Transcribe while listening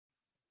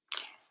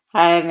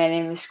Hi, my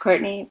name is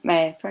Courtney.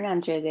 My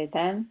pronouns are they,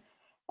 them,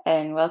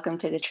 and welcome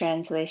to the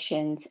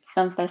Translations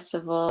Film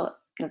Festival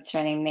that's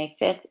running May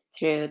 5th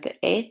through the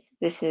 8th.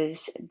 This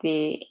is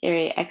the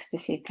Eerie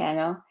Ecstasy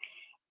panel,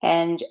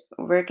 and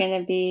we're going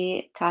to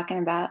be talking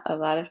about a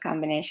lot of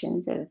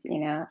combinations of,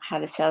 how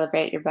to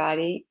celebrate your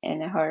body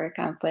in a horror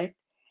conflict.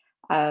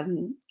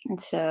 And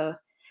so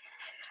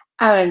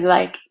I would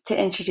like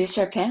to introduce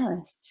our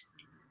panelists.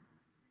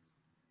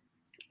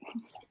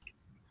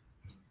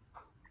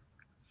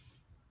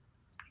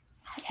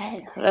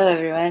 Hello,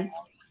 everyone.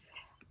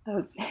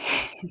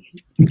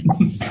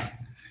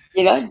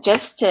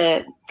 Just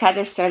to kind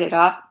of start it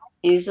off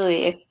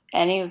easily, if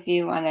any of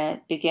you want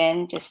to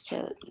begin, just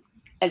to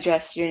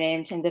address your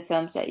names and the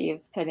films that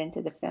you've put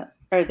into the film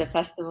or the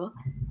festival.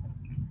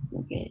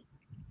 Okay.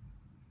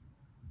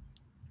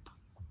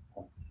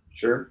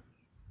 Sure.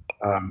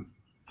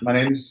 My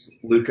name's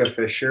Luca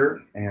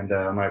Fisher, and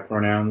my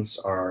pronouns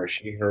are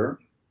she, her,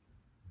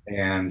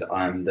 and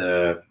I'm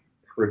the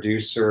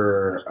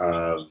producer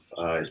of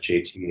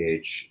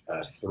JTH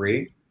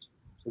 3,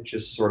 which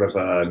is sort of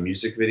a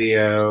music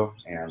video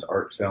and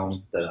art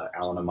film that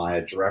Alan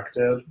Amaya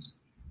directed,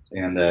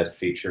 and that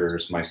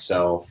features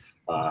myself,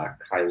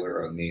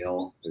 Kyler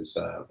O'Neill, who's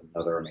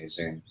another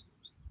amazing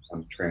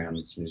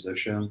trans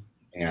musician,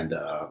 and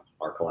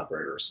our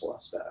collaborator,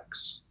 Celeste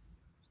X.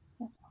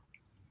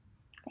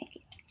 Thank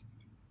you.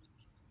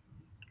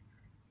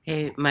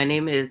 Hey, my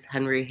name is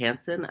Henry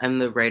Hansen. I'm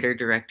the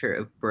writer-director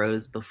of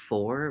Bros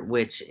Before,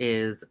 which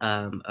is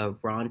a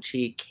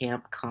raunchy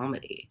camp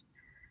comedy.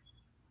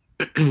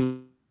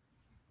 I'm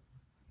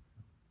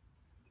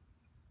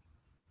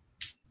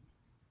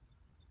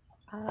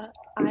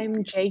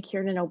Jay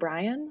Kiernan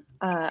O'Brien.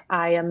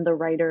 I am the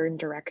writer and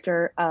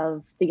director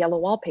of The Yellow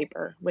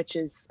Wallpaper, which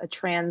is a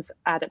trans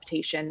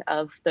adaptation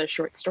of the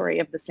short story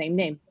of the same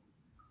name.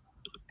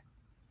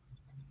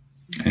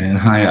 And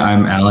hi,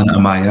 I'm Alan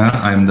Amaya.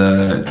 I'm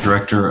the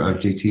director of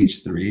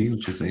JTH3,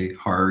 which is a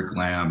horror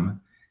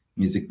glam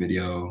music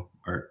video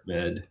art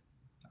vid.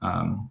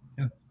 Yeah,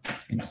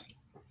 thanks.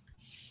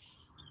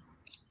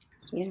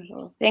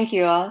 Beautiful. Thank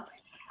you all.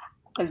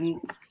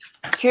 I'm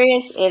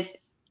curious if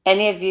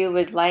any of you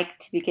would like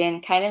to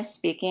begin kind of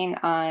speaking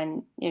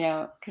on,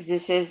 because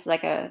this is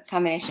like a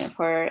combination of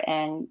horror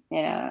and,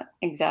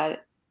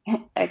 exotic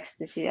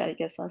ecstasy, I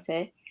guess I'll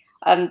say.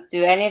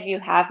 Do any of you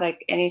have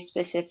like any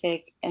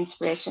specific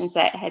inspirations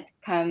that had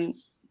come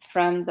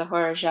from the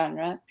horror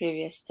genre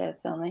previous to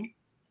filming?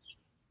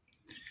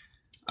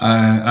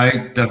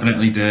 I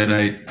definitely did.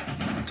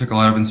 I took a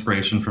lot of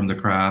inspiration from The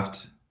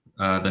Craft,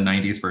 the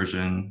 90s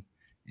version,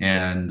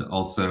 and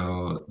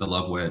also The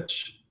Love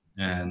Witch.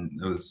 And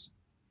it was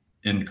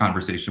in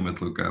conversation with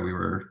Luca. We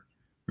were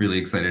really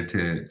excited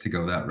to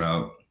go that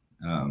route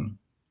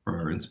for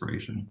our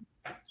inspiration.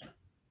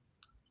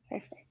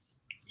 Perfect.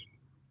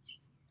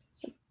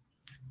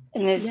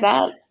 And is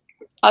that,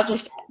 I'll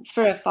just,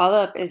 for a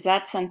follow-up, is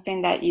that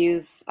something that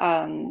you've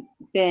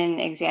been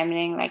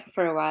examining like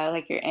for a while,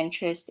 like your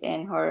interest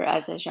in horror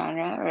as a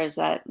genre, or is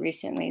that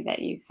recently that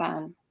you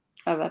found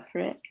a love for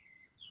it?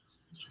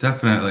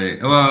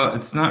 Definitely. Well,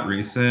 it's not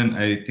recent.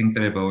 I think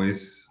that I've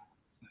always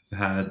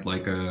had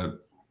like a,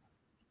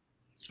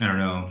 I don't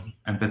know,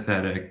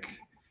 empathetic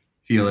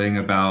feeling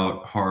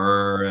about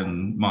horror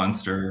and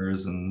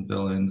monsters and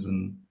villains,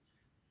 and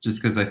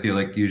just because I feel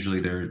like usually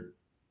they're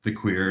the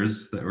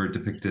queers that were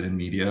depicted in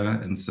media,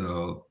 and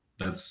so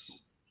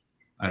that's,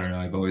 I don't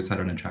know, I've always had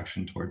an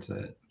attraction towards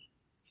it.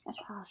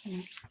 That's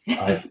awesome.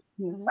 I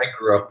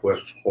grew up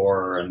with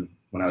horror, and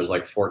when I was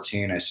like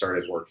 14, I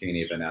started working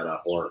even at a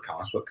horror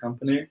comic book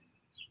company.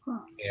 Huh.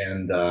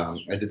 And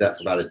I did that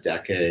for about a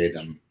decade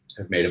and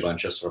have made a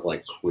bunch of sort of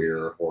like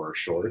queer horror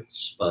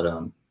shorts. But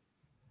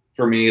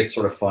for me, it's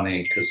sort of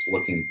funny because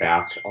looking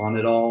back on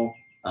it all,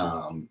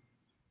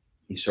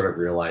 you sort of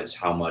realize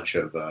how much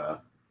of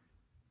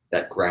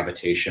that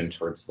gravitation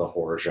towards the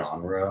horror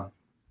genre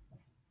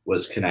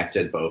was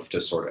connected both to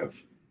sort of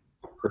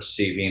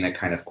perceiving a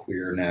kind of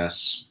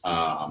queerness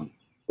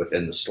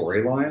within the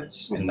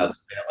storylines, and that's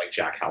like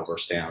Jack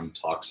Halberstam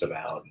talks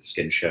about in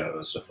Skin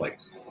Shows with like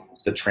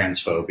the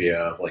transphobia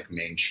of like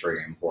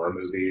mainstream horror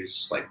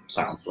movies like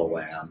Silence of the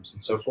Lambs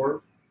and so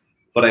forth.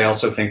 But I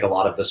also think a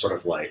lot of the sort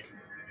of like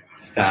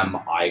femme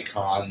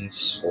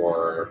icons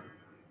or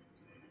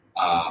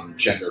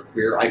gender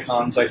queer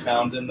icons I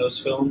found in those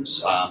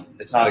films.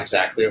 It's not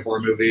exactly a horror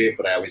movie,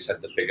 but I always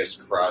had the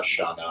biggest crush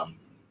on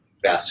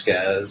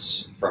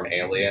Vasquez from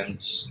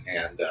Aliens,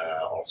 and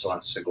also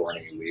on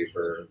Sigourney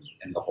Weaver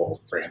in the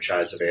whole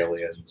franchise of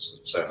Aliens.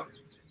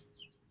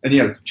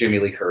 And Jamie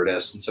Lee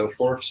Curtis and so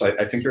forth. So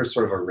I think there's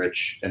sort of a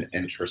rich and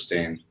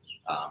interesting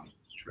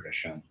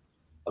tradition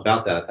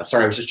about that.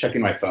 Sorry, I was just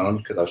checking my phone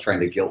because I was trying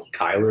to guilt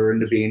Kyler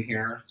into being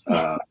here.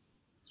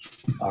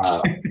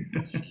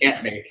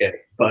 Can't make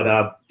it,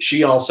 but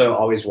she also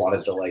always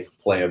wanted to like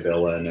play a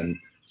villain, and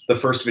the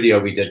first video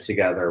we did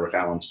together with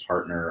Alan's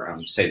partner,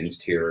 Satan's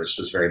Tears,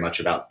 was very much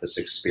about this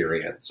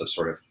experience of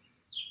sort of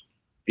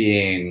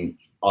being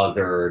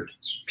othered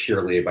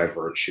purely by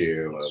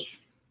virtue of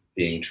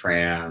being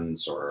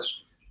trans or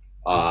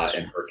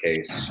In her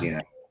case,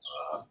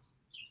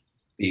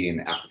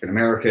 being African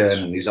American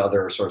and these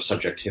other sort of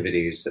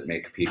subjectivities that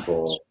make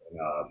people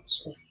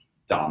sort of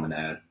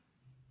dominant,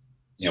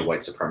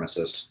 white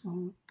supremacist,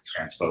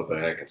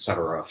 transphobic,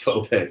 etc.,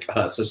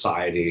 phobic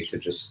society to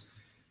just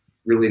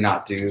really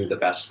not do the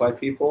best by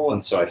people.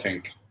 And so I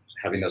think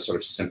having those sort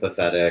of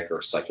sympathetic or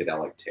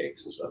psychedelic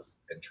takes is of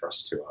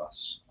interest to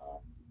us.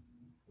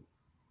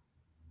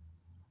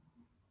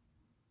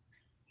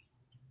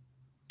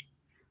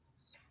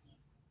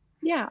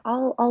 Yeah,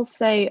 I'll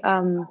say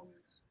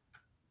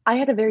I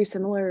had a very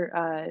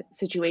similar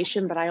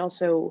situation, but I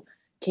also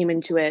came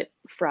into it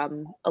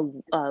from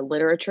a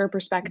literature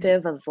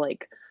perspective of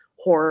like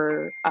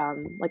horror,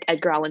 like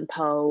Edgar Allan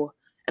Poe,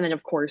 and then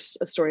of course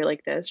a story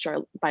like this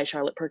by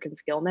Charlotte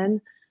Perkins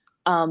Gilman.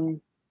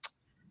 And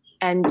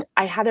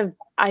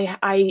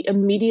I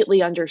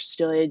immediately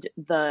understood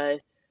the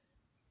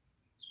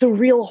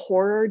real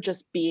horror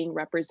just being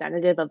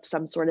representative of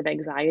some sort of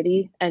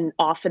anxiety, and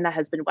often that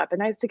has been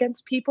weaponized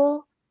against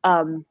people,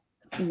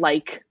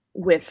 like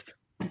with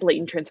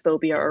blatant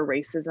transphobia or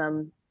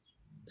racism,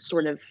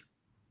 sort of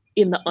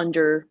in the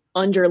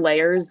under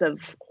layers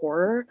of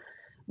horror.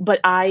 But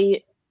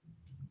I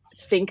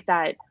think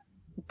that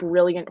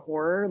brilliant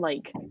horror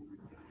like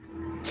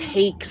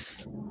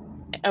takes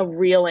a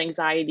real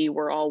anxiety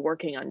we're all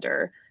working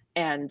under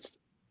and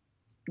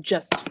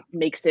just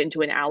makes it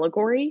into an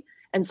allegory.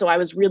 And so I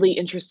was really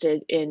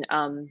interested in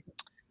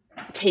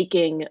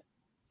taking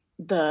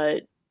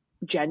the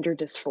gender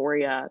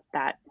dysphoria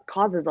that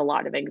causes a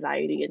lot of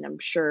anxiety, and I'm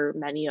sure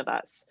many of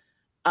us,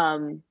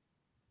 and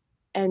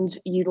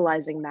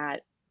utilizing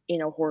that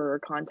in a horror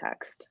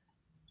context.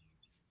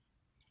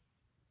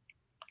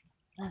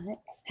 Love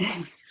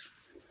it.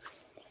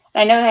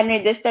 I know, Henry,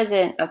 this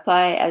doesn't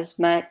apply as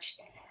much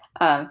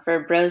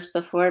for Bros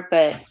Before,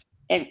 but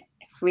if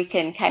we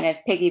can kind of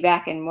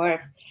piggyback and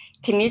morph,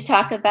 can you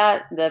talk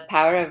about the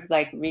power of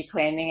like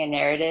reclaiming a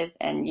narrative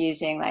and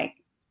using like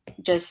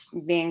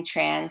just being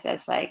trans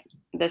as like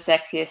the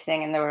sexiest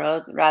thing in the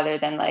world rather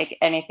than like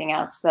anything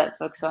else that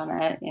folks want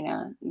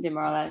to,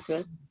 demoralize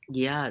with?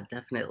 Yeah,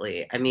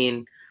 definitely. I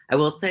mean, I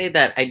will say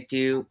that I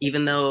do,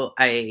 even though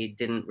I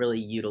didn't really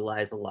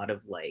utilize a lot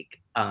of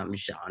like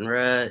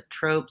genre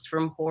tropes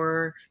from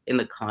horror in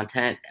the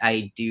content,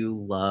 I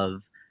do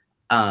love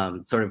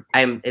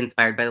I'm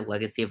inspired by the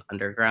legacy of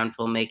underground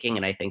filmmaking,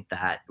 and I think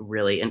that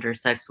really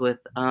intersects with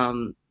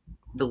the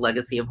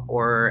legacy of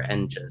horror,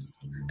 and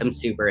just I'm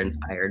super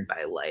inspired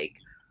by like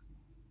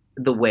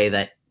the way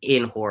that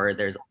in horror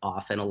there's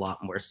often a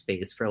lot more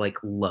space for like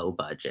low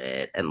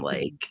budget and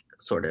like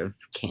sort of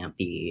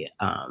campy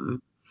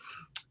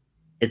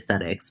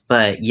aesthetics.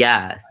 But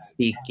yeah,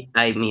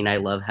 I mean, I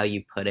love how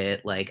you put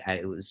it. Like,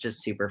 I was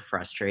just super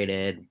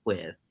frustrated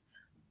with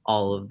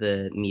all of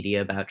the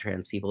media about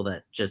trans people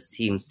that just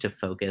seems to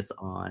focus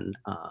on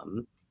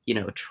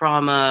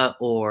trauma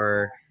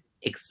or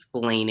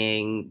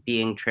explaining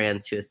being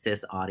trans to a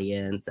cis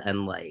audience,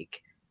 and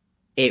like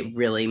it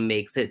really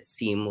makes it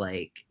seem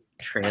like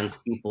trans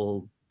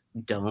people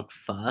don't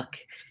fuck,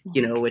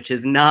 which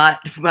is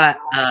not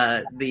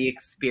the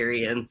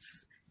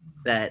experience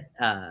that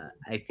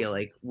I feel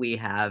like we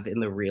have in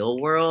the real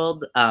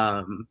world.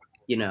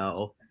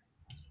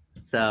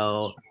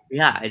 So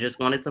yeah, I just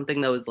wanted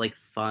something that was like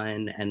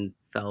fun and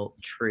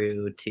felt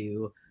true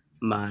to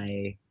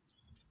my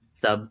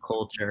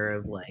subculture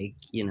of like,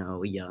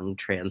 young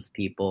trans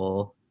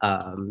people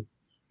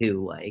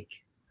who like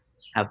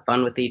have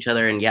fun with each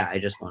other. And yeah, I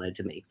just wanted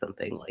to make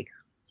something like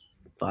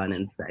fun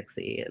and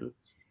sexy, and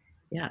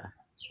yeah.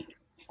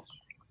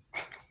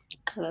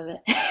 I love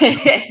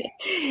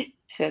it.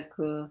 So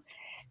cool.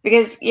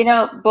 Because,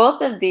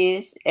 both of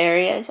these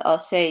areas, I'll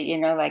say,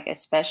 like,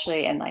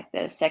 especially in like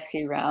the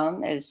sexy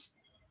realm, is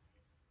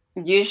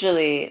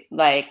usually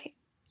like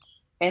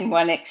in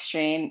one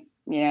extreme,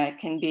 it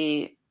can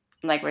be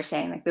like we're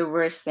saying, like the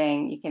worst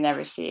thing you can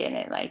ever see, and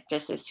it like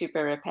just is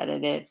super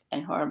repetitive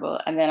and horrible.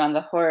 And then on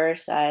the horror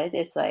side,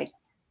 it's like,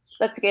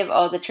 let's give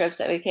all the tropes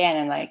that we can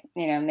and like,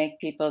 make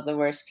people the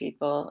worst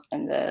people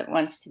and the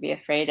ones to be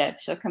afraid of.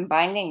 So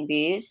combining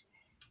these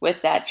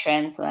with that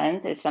trans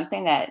lens is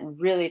something that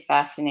really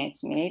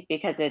fascinates me,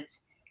 because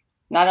it's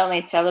not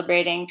only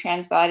celebrating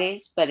trans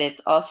bodies, but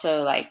it's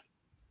also like,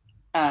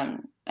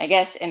 I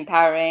guess,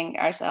 empowering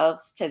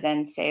ourselves to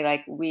then say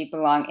like, we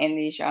belong in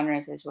these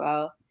genres as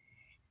well,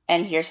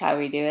 and here's how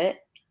we do it.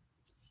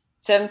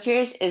 So I'm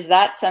curious, is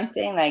that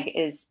something like,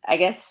 I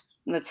guess,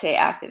 let's say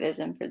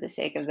activism for the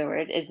sake of the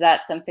word, is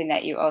that something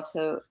that you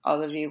also,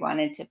 all of you,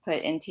 wanted to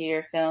put into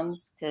your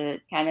films to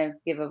kind of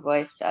give a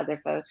voice to other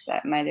folks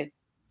that might have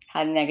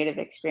had negative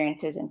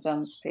experiences in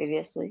films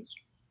previously?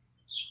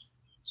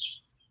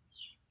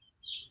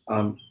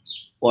 Well,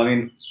 I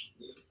mean,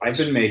 I've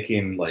been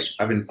making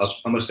I'm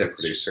mostly a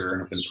producer,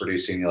 and I've been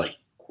producing like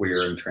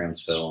queer and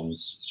trans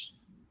films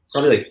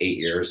probably like 8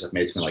 years. I've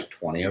made something like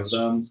 20 of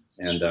them,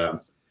 and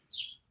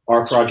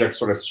our project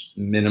sort of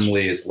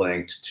minimally is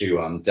linked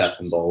to Death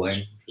and Bowling,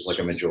 which was like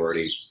a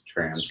majority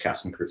trans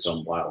cast and crew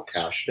film Wild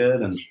Cash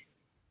did. And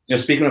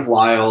speaking of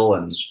Lyle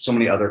and so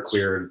many other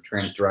queer and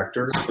trans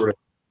directors, sort of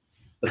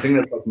the thing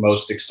that's like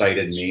most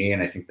excited me,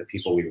 and I think the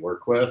people we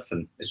work with,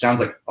 and it sounds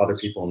like other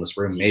people in this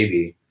room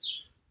maybe,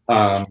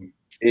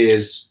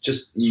 is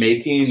just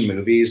making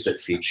movies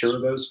that feature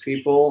those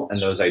people and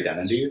those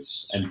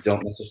identities and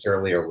don't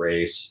necessarily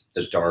erase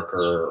the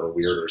darker or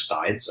weirder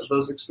sides of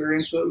those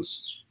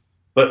experiences,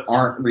 but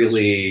aren't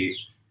really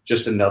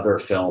just another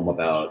film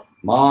about,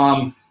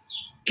 Mom,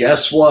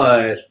 guess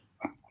what?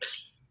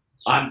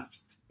 I'm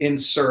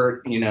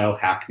insert,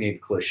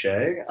 hackneyed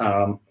cliche.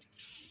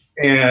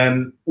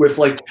 And with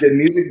like the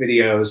music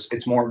videos,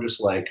 it's more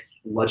just like,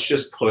 let's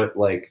just put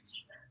like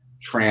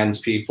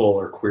trans people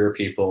or queer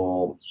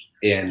people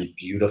in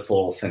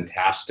beautiful,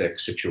 fantastic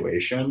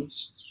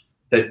situations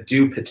that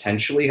do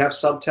potentially have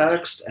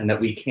subtext, and that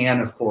we can,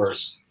 of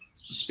course,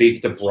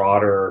 speak to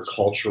broader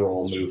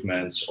cultural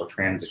movements or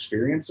trans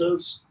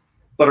experiences,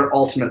 but are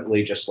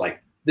ultimately just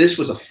like, this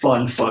was a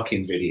fun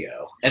fucking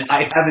video. And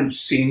I haven't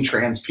seen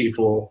trans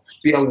people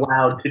be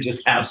allowed to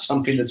just have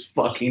something that's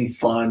fucking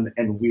fun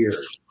and weird,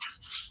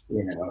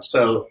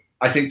 So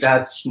I think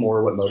that's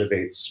more what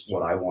motivates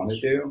what I want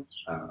to do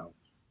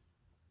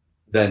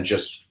than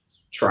just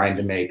trying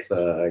to make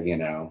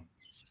the,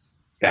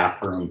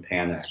 bathroom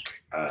panic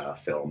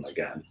film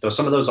again. Though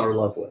some of those are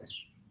lovely.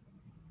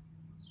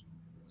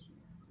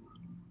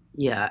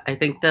 Yeah, I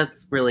think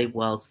that's really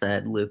well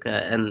said,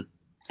 Luca. And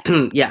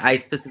yeah, I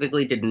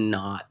specifically did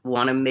not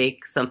want to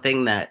make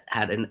something that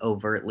had an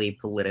overtly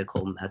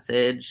political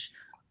message.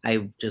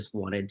 I just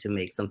wanted to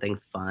make something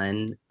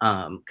fun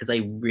because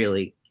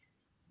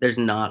there's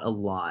not a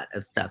lot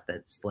of stuff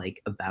that's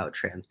like about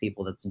trans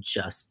people that's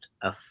just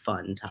a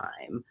fun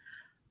time.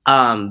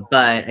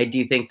 But I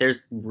do think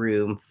there's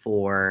room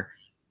for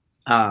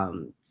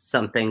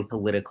something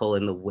political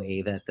in the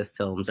way that the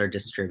films are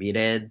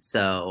distributed.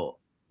 So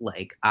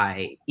like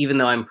even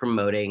though I'm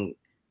promoting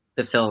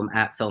the film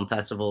at film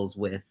festivals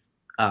with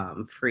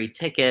free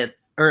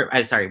tickets, or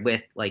I'm sorry,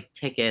 with like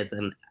tickets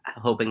and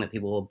hoping that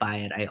people will buy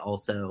it, I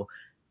also,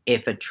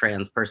 if a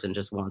trans person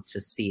just wants to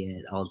see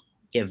it, I'll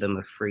give them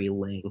a free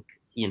link,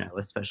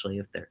 especially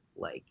if they're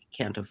like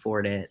can't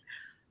afford it.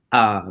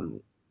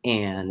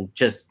 And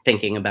just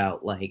thinking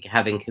about like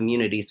having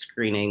community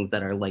screenings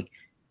that are like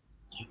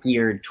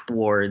geared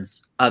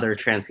towards other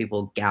trans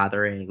people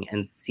gathering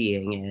and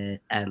seeing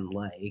it, and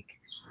like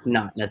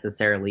not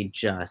necessarily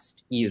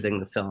just using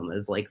the film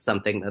as like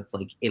something that's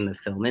like in the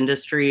film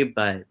industry,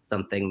 but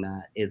something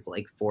that is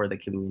like for the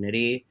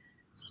community.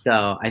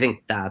 So I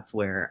think that's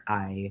where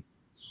I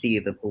see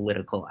the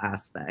political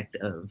aspect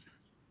of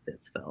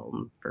this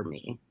film for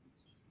me.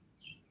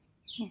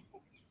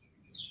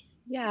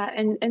 Yeah,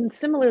 and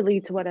similarly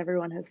to what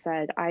everyone has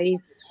said, I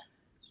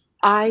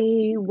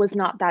was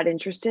not that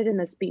interested in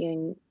this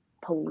being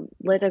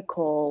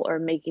political or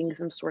making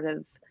some sort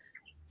of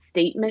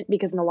statement,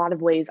 because in a lot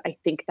of ways I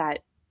think that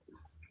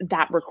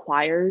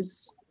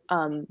requires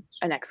an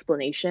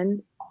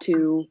explanation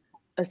to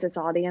a cis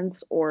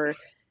audience, or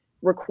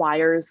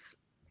requires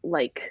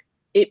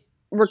it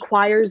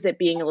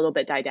being a little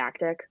bit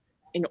didactic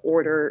in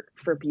order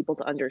for people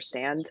to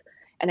understand.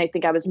 And I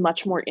think I was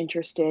much more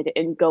interested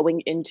in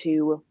going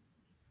into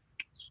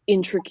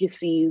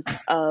intricacies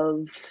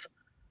of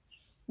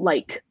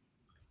like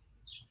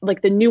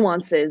the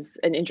nuances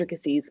and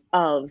intricacies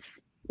of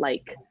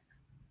like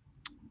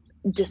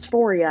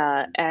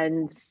dysphoria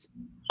and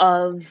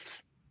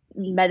of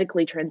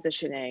medically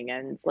transitioning,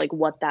 and like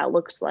what that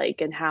looks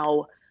like, and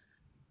how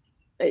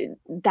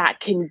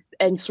that can,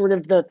 and sort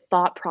of the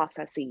thought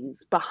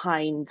processes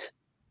behind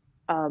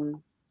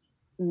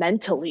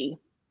mentally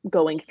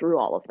going through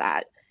all of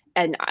that.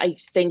 And I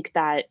think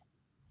that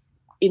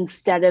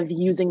instead of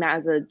using that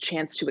as a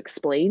chance to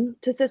explain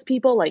to cis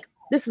people, like,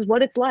 this is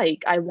what it's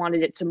like, I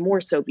wanted it to more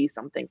so be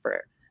something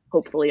for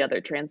hopefully other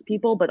trans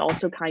people, but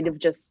also kind of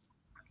just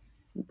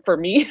for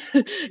me,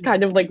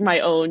 kind of like my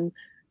own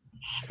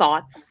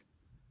thoughts.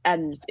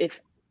 And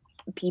if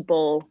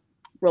people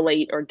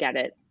relate or get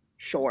it,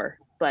 sure.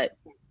 But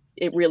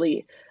it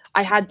really,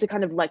 I had to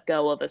kind of let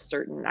go of a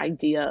certain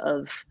idea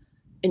of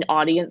an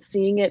audience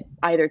seeing it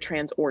either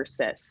trans or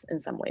cis in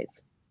some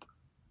ways.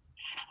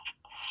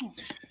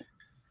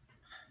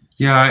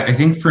 Yeah, I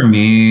think for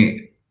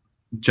me,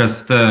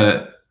 just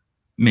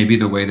maybe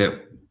the way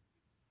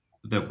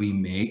that we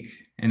make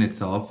in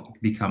itself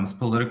becomes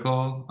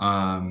political.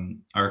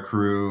 Our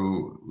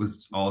crew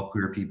was all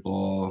queer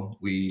people.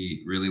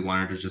 We really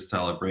wanted to just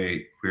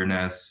celebrate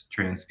queerness,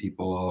 trans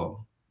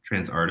people,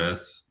 trans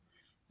artists,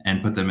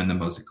 and put them in the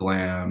most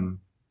glam,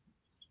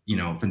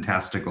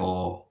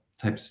 fantastical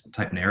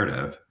type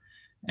narrative.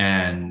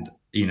 And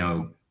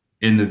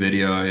in the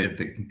video, I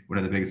think one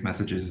of the biggest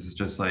messages is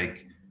just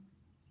like,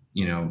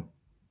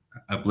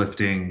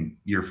 uplifting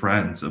your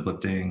friends,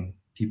 uplifting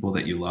people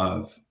that you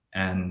love.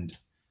 And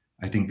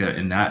I think that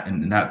in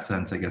that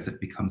sense, I guess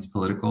it becomes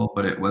political,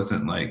 but it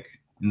wasn't like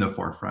in the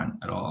forefront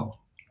at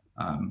all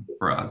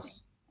for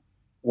us.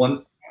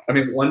 One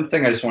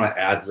thing I just want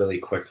to add really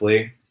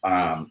quickly,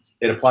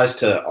 it applies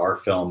to our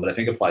film, but I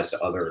think it applies to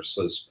others,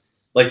 is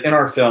like in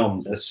our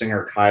film, the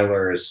singer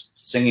Kyler is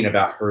singing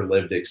about her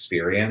lived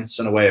experience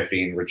in a way of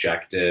being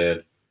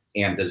rejected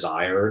and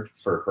desired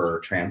for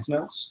her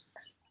transness.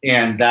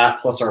 And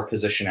that plus our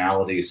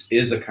positionalities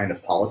is a kind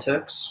of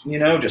politics, you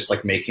know, just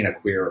like making a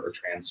queer or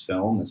trans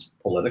film is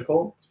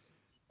political.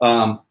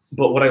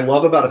 But what I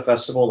love about a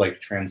festival like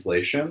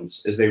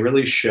Translations is they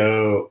really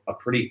show a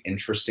pretty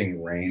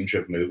interesting range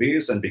of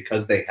movies. And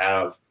because they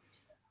have,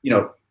 you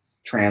know,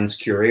 trans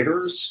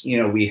curators, you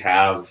know, we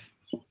have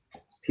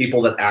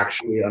people that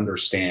actually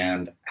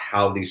understand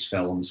how these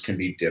films can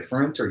be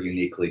different or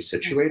uniquely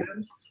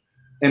situated.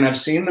 And I've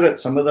seen that at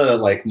some of the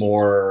like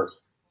more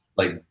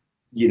like,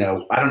 you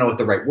know, I don't know what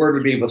the right word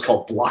would be, what's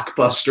called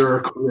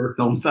blockbuster queer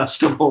film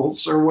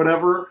festivals or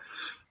whatever.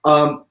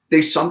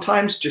 They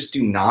sometimes just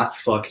do not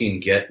fucking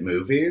get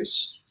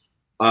movies,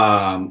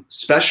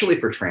 especially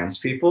for trans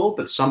people,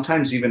 but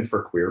sometimes even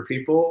for queer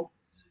people.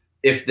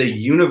 If the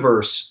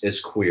universe is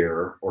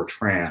queer or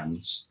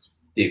trans,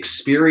 the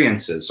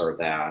experiences are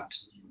that,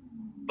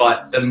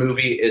 but the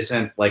movie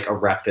isn't like a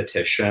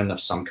repetition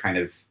of some kind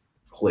of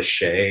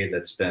cliche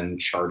that's been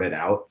charted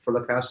out for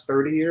the past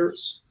 30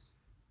 years.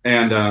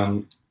 And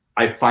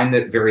I find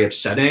it very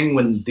upsetting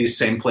when these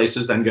same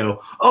places then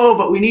go, oh,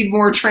 but we need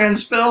more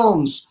trans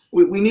films.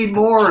 We need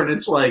more. And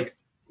it's like,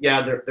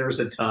 yeah, there's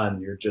a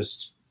ton. You're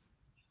just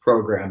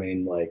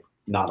programming like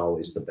not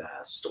always the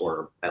best,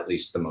 or at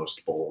least the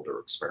most bold or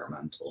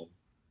experimental.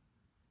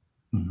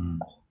 Mm-hmm.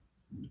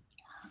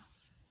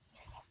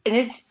 And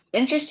it's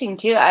interesting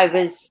too. I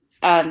was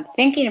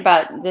thinking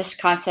about this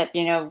concept,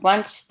 you know,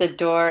 once the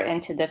door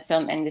into the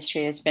film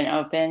industry has been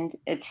opened,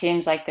 it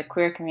seems like the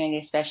queer community,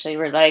 especially,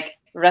 we're like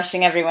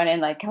rushing everyone in,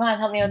 like, come on,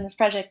 help me on this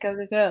project, go,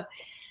 go, go.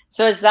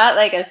 So is that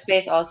like a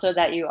space also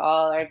that you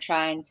all are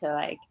trying to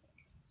like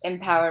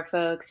empower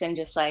folks and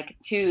just like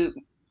to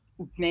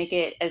make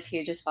it as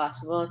huge as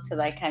possible to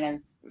like kind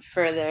of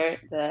further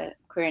the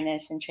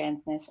queerness and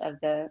transness of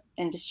the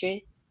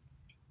industry?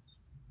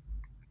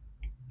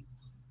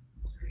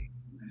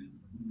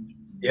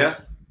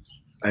 Yeah.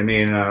 I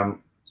mean,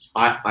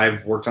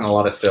 I've worked on a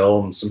lot of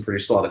films and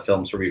produced a lot of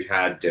films where we've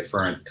had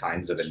different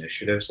kinds of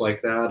initiatives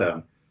like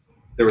that.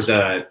 There was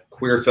a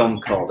queer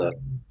film called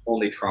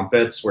Only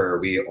Trumpets, where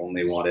we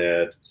only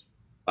wanted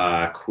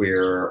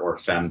queer or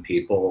femme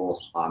people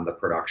on the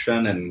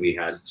production, and we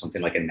had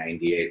something like a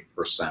 98%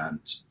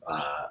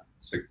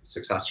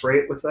 success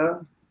rate with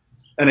that.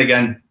 And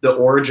again, the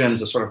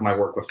origins of sort of my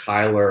work with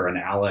Kyler and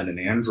Alan and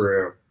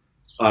Andrew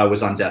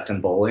was on Death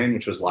and Bowling,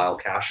 which was Lyle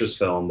Cash's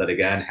film that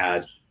again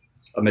had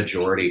a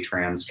majority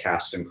trans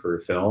cast and crew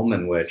film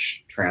in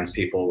which trans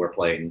people were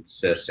playing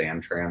cis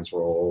and trans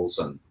roles.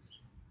 And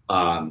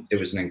it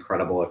was an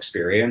incredible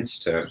experience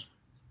to,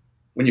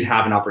 when you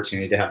have an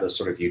opportunity to have those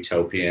sort of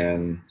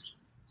utopian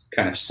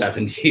kind of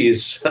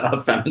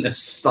 70s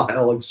feminist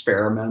style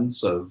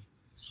experiments of,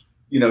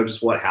 you know,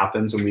 just what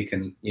happens when we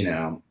can, you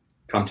know,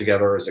 come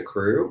together as a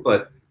crew.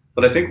 But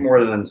I think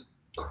more than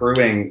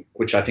crewing,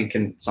 which I think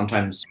can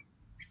sometimes,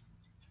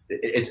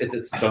 it's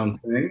its own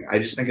thing. I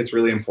just think it's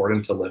really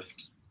important to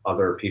lift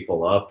other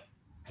people up,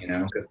 you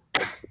know, because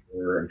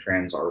queer and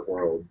trans art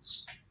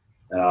worlds,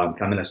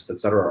 feminist,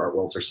 et cetera, art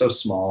worlds are so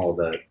small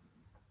that,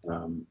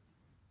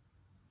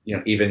 you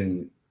know,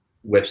 even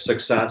with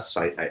success,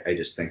 I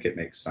just think it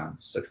makes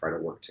sense to try to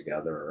work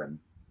together and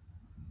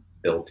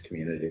build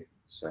community.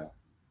 So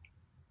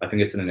I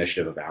think it's an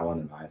initiative of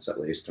Alan and I, at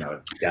least, and I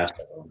would guess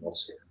everyone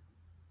else here.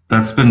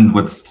 That's been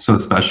what's so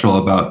special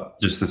about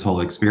just this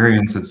whole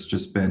experience. It's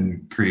just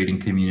been creating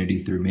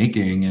community through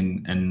making,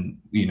 and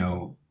you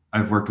know,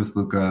 I've worked with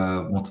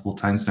Luca multiple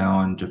times now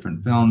on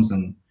different films,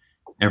 and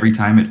every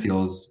time it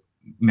feels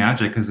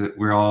magic because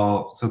we're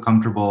all so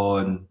comfortable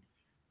and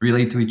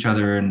relate to each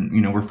other, and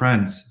you know, we're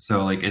friends.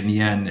 So like in the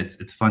end,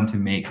 it's fun to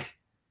make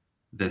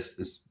this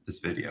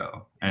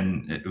video,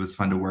 and it was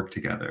fun to work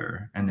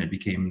together, and it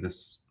became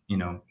this, you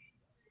know,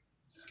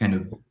 kind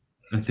of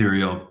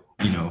ethereal,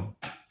 you know,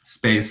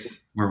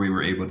 space where we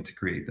were able to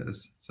create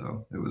this.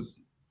 So it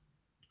was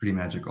pretty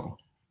magical.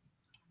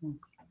 And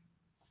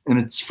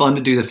it's fun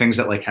to do the things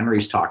that like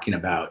Henry's talking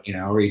about, you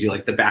know, where you do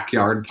like the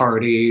backyard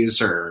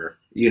parties or,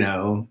 you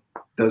know,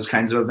 those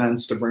kinds of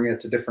events to bring it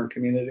to different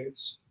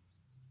communities.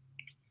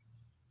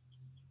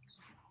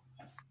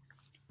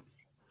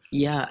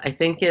 Yeah, I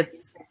think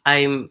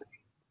I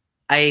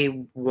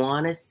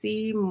want to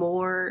see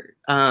more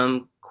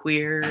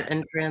queer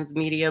and trans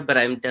media, but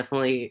I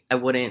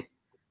wouldn't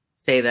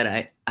say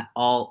that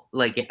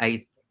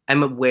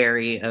I'm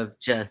wary of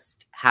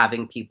just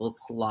having people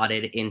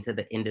slotted into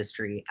the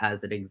industry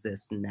as it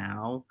exists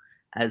now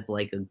as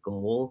like a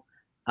goal,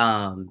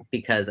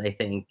 because I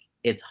think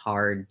it's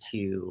hard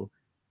to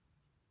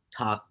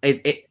talk.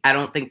 I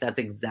don't think that's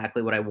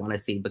exactly what I want to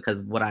see,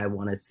 because what I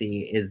want to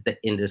see is the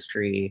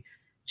industry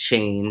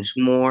change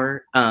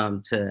more,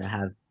 to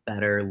have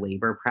better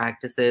labor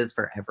practices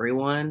for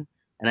everyone.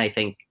 And I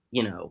think,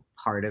 you know,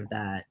 part of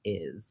that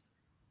is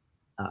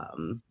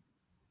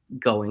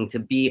going to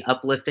be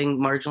uplifting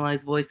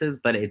marginalized voices,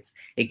 but it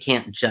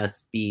can't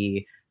just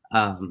be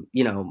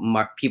you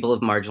know, people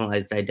of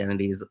marginalized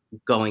identities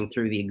going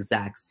through the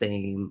exact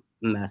same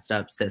messed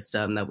up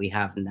system that we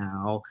have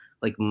now.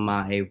 Like,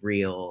 my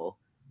real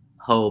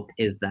hope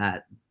is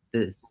that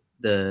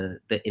the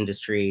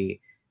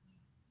industry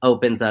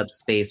opens up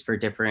space for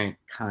different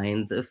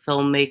kinds of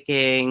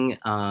filmmaking,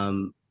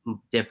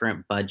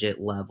 different budget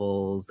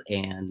levels,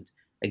 and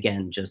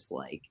again, just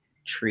like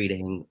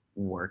treating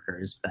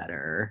workers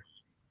better.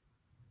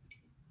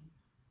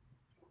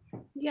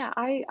 Yeah,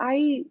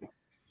 I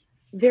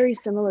very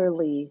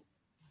similarly,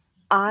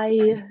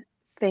 I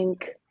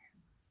think,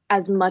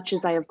 as much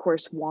as I of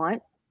course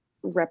want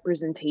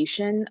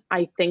representation,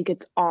 I think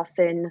it's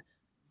often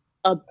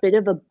a bit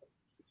of a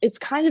it's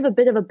kind of a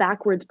bit of a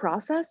backwards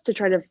process to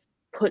try to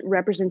put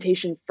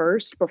representation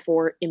first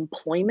before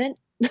employment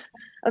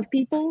of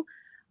people.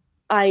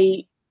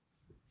 I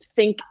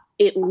think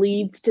it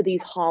leads to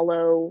these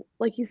hollow,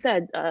 like you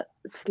said,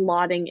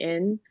 slotting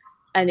in,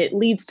 and it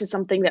leads to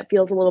something that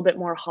feels a little bit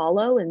more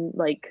hollow and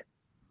like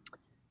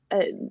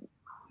uh,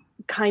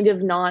 kind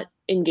of not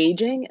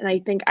engaging. And I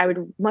think I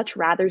would much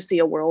rather see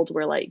a world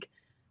where, like,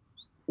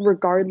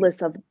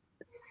 regardless of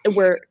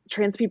where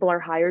trans people are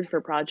hired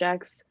for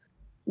projects,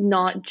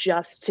 not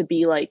just to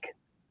be like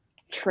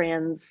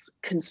trans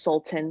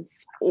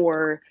consultants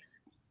or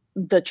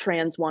the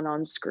trans one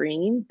on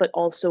screen, but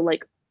also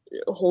like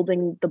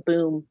holding the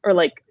boom, or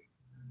like,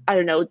 I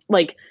don't know,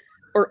 like,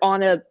 or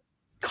on a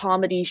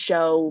comedy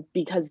show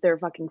because they're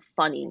fucking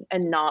funny,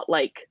 and not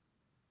like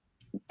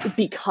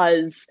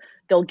because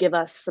they'll give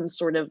us some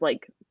sort of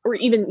like, or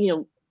even, you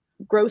know,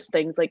 gross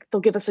things like they'll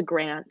give us a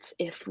grant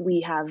if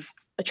we have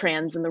a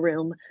trans in the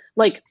room.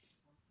 Like,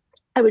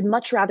 I would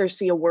much rather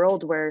see a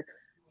world where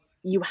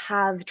you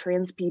have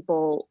trans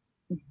people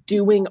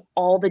doing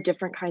all the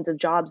different kinds of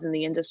jobs in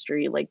the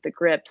industry, like the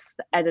grips,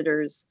 the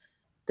editors,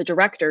 the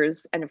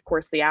directors, and of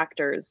course the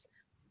actors,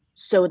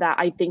 so that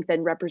I think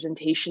then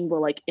representation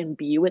will like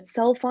imbue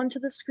itself onto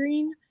the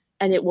screen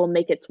and it will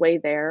make its way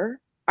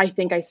there. I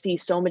think I see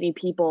so many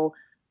people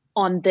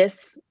on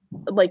this,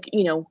 like,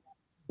 you know,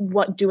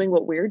 doing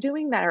what we're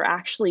doing, that are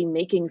actually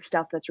making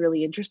stuff that's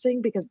really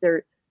interesting because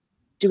they're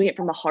doing it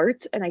from the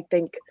heart. And I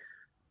think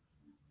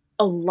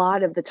a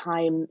lot of the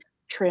time,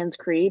 trans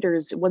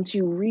creators, once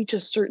you reach a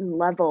certain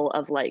level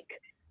of like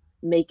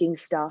making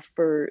stuff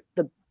for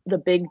the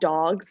big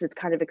dogs, it's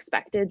kind of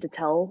expected to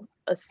tell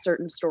a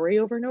certain story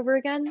over and over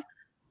again.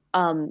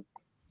 Um,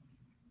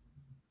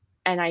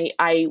 and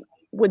I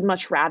would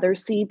much rather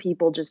see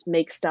people just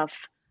make stuff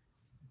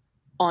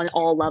on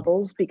all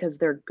levels because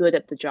they're good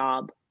at the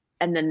job,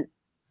 and then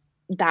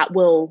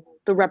the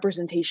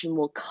representation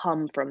will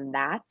come from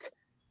that,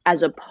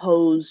 as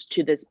opposed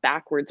to this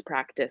backwards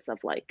practice of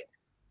like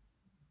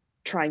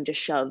trying to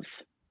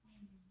shove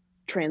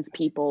trans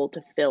people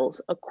to fill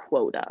a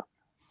quota.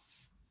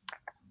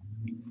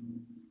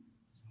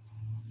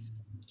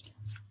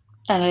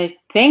 And I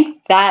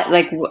think that,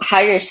 like, how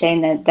you're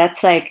saying that,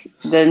 that's like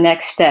the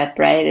next step,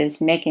 right? Is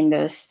making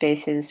those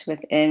spaces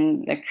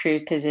within the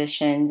crew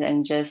positions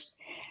and just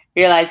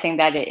realizing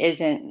that it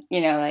isn't,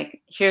 you know, like,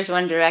 here's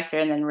one director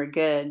and then we're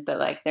good, but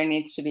like there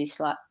needs to be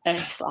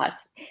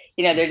slots,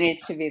 you know, there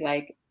needs to be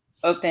like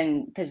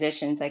open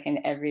positions like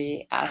in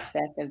every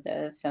aspect of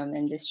the film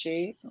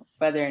industry,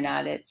 whether or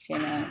not it's, you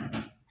know,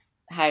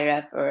 higher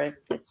up or if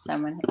it's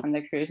someone on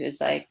the crew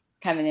who's like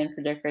coming in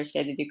for their first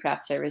day to do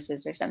craft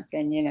services or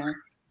something, you know.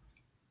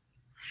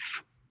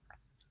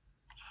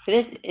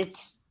 But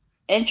it's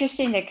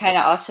interesting to kind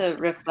of also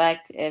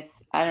reflect, if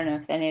I don't know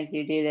if any of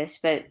you do this,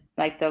 but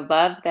like the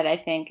love that I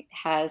think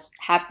has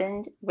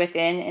happened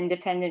within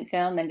independent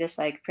film and just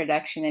like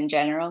production in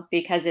general,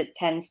 because it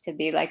tends to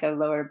be like a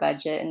lower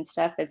budget and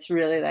stuff. It's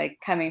really like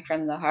coming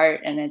from the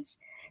heart and it's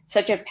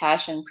such a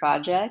passion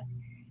project.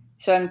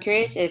 So I'm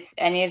curious if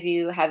any of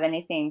you have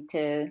anything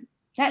to,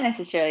 not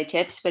necessarily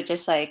tips, but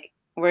just like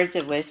words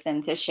of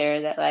wisdom to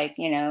share that, like,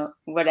 you know,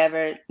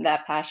 whatever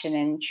that passion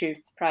and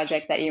truth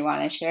project that you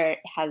want to share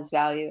has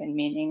value and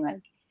meaning,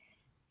 like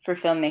for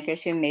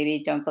filmmakers who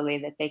maybe don't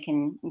believe that they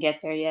can get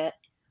there yet.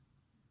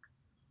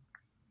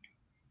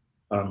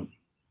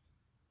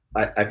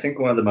 I think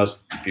one of the most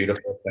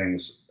beautiful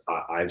things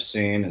I've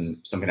seen, and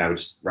something I would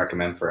just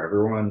recommend for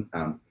everyone,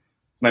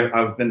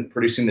 I've been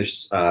producing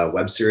this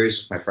web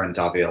series with my friend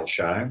Daviel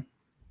Shai,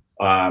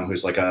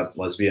 who's like a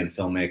lesbian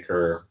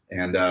filmmaker,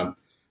 and a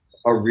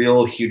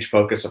real huge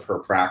focus of her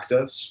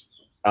practice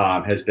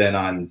has been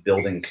on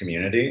building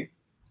community,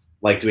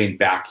 like doing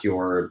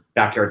backyard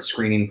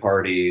screening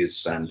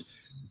parties and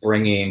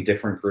bringing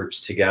different groups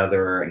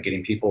together and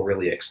getting people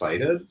really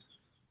excited.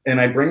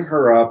 And I bring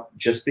her up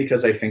just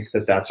because I think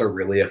that that's a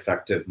really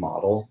effective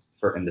model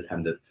for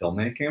independent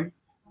filmmaking,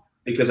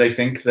 because I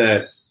think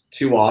that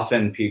too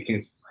often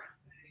people,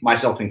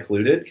 myself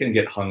included, can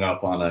get hung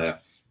up on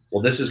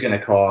well, this is going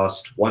to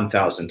cost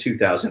 1,000,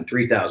 2,000,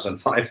 3,000,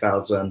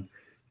 5,000.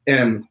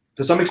 And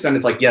to some extent,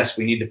 it's like, yes,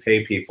 we need to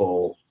pay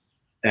people.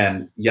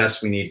 And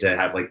yes, we need to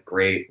have like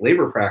great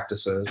labor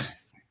practices.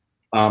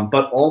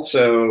 But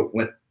also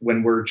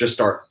when we're just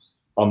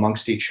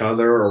amongst each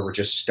other, or we're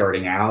just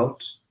starting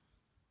out,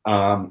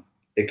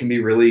 it can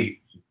be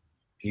really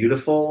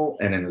beautiful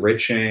and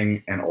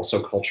enriching, and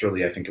also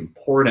culturally, I think,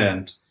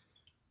 important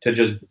to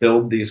just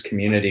build these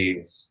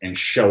communities and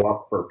show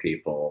up for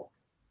people.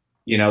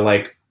 You know,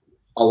 like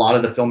a lot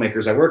of the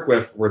filmmakers I work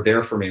with were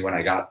there for me when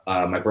I got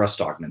my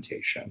breast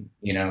augmentation.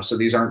 You know, so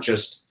these aren't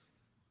just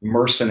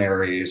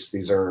mercenaries;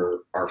 these are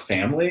our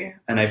family.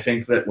 And I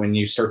think that when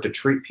you start to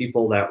treat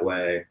people that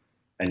way,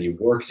 and you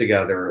work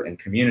together in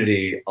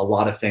community, a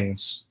lot of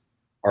things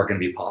are going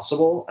to be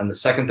possible. And the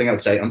second thing I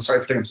would say, I'm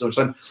sorry for taking so much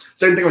time.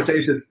 Second thing I would say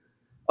is just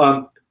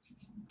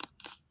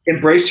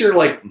embrace your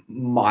like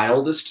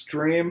mildest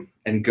dream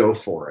and go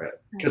for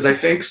it. Because I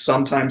think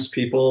sometimes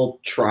people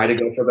try to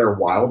go for their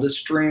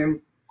wildest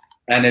dream,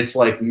 and it's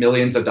like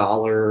millions of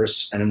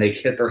dollars, and then they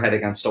hit their head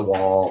against a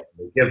wall,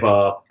 they give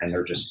up, and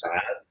they're just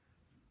sad.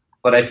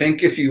 But I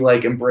think if you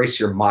like embrace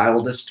your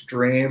mildest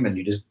dream and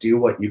you just do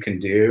what you can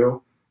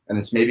do, and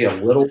it's maybe a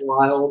little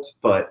wild,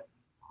 but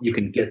you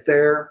can get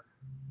there,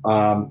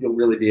 you'll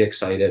really be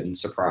excited and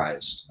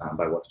surprised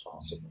by what's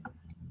possible.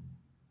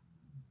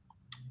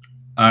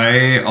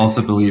 I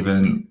also believe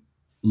in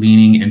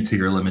leaning into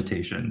your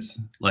limitations.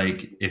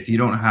 Like if you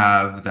don't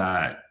have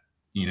that,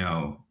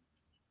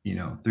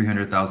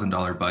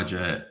 $300,000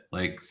 budget,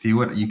 like see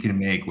what you can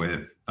make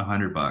with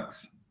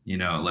 $100,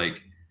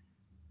 like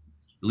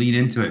lean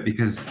into it,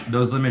 because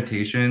those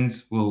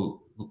limitations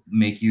will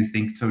make you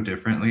think so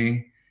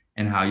differently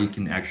and how you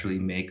can actually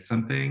make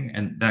something.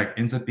 And that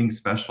ends up being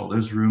special.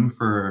 There's room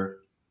for,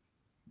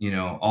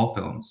 all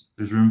films.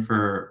 There's room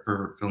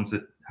for films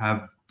that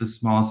have the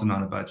smallest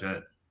amount of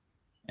budget.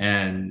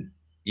 And,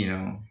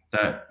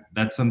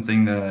 that's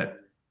something that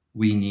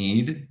we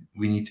need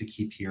to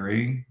keep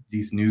hearing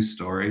these new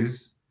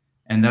stories.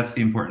 And that's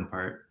the important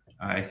part,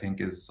 I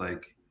think, is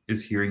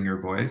hearing your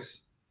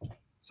voice.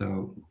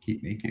 So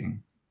keep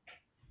making.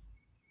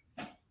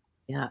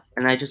 Yeah,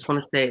 and I just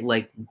want to say,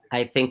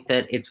 I think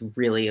that it's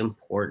really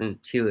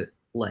important to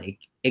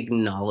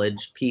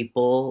acknowledge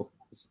people,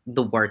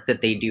 the work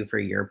that they do for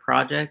your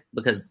project,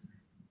 because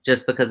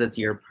just because it's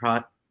your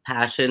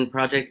passion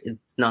project,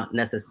 it's not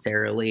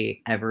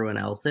necessarily everyone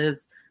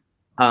else's.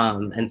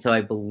 And so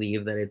I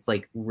believe that it's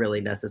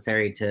really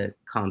necessary to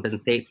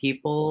compensate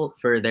people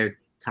for their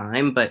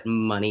time, but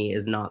money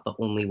is not the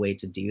only way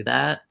to do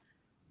that.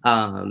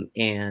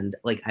 And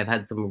I've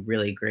had some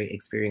really great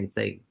experience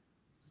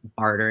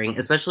bartering,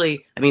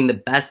 especially, I mean, the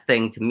best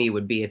thing to me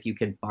would be if you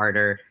could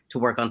barter to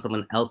work on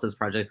someone else's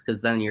project,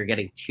 because then you're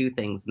getting two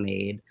things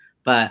made.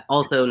 But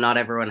also not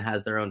everyone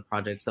has their own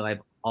project, so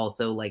I've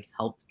also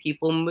helped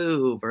people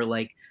move, or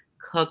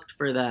cooked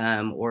for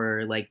them,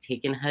 or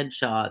taken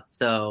headshots.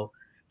 So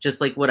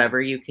just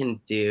whatever you can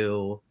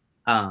do.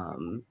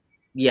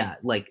 Yeah,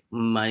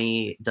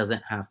 money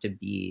doesn't have to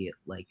be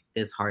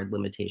this hard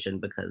limitation,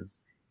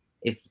 because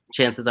if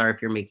chances are, if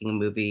you're making a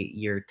movie,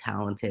 you're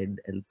talented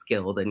and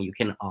skilled, and you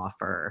can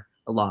offer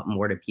a lot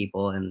more to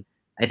people. And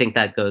I think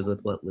that goes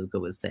with what Luca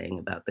was saying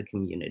about the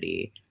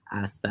community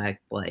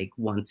aspect.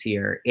 Once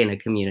you're in a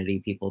community,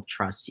 people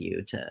trust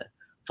you to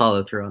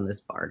follow through on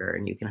this barter,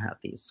 and you can have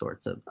these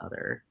sorts of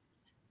other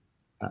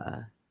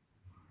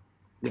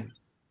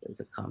as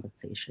a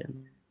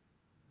compensation.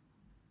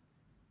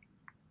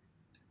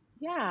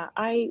 Yeah,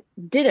 I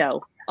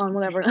ditto on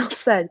what everyone else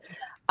said.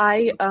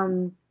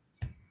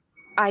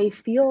 I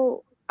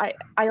feel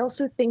I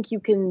also think you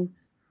can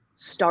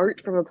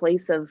start from a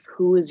place of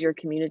who is your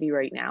community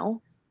right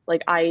now.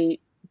 I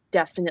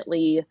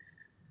definitely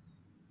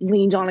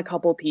leaned on a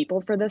couple people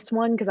for this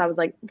one, because I was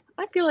like,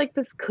 I feel like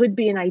this could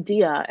be an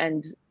idea.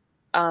 And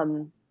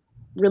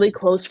really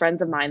close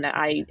friends of mine that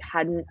I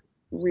hadn't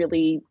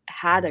really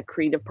had a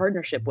creative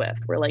partnership with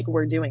were like,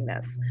 we're doing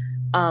this.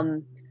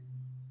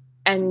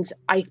 And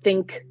I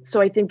think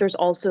there's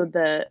also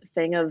the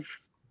thing of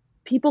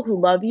people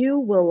who love you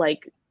will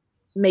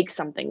make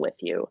something with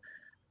you,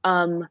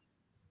 and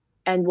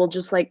will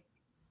just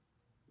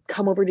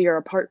come over to your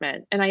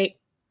apartment and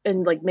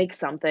make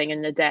something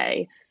in a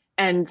day.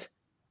 And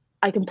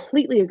I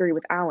completely agree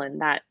with Alan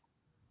that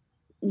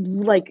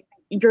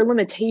your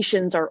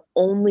limitations are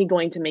only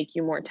going to make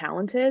you more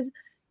talented.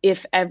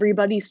 If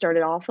everybody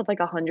started off with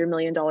 $100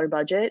 million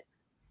budget,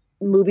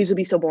 movies would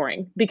be so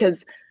boring,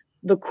 because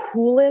the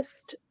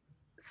coolest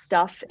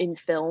stuff in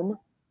film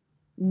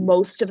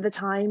most of the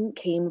time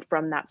came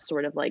from that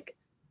sort of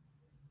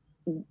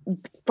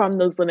from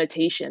those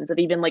limitations of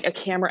even a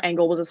camera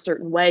angle was a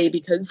certain way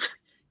because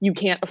you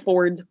can't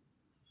afford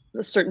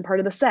a certain part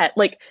of the set.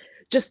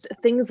 Just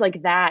things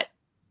like that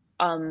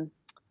are,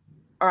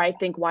 I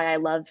think, why I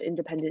love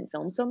independent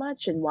film so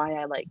much, and why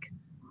I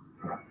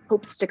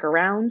hope stick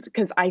around,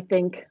 because I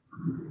think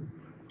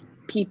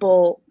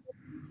people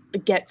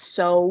get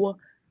so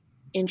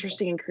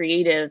interesting and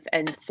creative,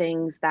 and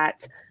things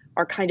that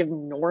are kind of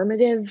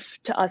normative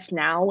to us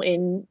now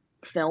in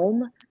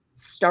film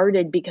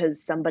started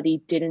because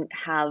somebody didn't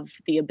have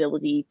the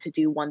ability to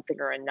do one thing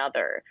or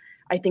another.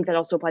 I think that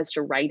also applies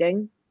to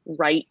writing.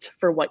 Write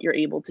for what you're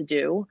able to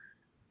do.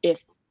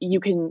 If you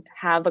can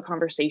have a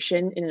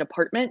conversation in an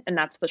apartment and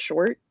that's the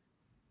short,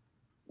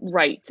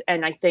 right.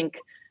 And I think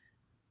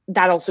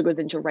that also goes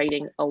into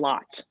writing a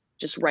lot.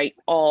 Just write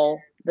all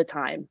the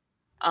time.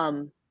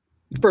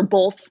 For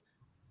both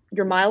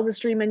your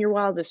mildest dream and your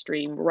wildest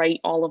dream, write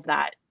all of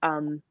that.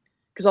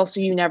 Because also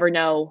you never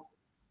know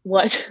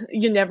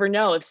you never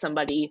know if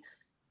somebody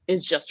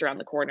is just around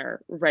the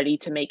corner ready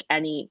to make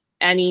any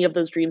of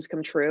those dreams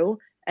come true.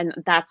 And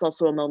that's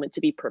also a moment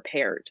to be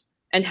prepared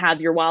and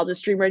have your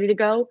wildest dream ready to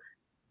go,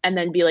 and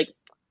then be like,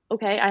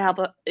 okay,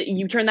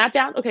 you turn that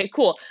down. Okay,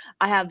 cool.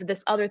 I have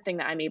this other thing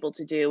that I'm able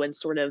to do, and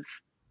sort of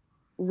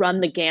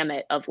run the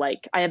gamut of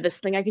like, I have this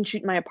thing I can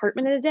shoot in my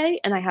apartment in a day,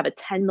 and I have a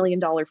 $10 million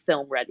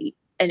film ready,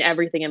 and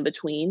everything in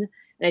between.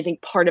 And I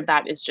think part of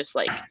that is just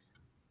like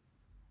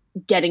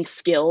getting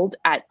skilled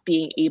at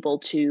being able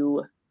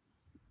to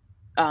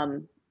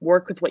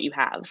work with what you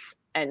have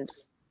and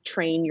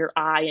train your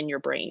eye and your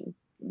brain,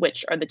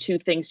 which are the two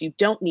things you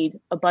don't need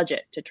a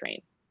budget to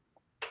train.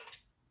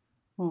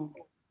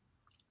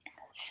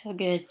 So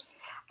good.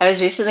 I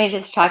was recently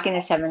just talking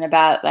to someone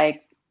about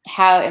like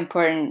how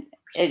important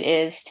it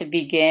is to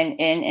begin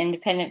in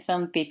independent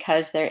film,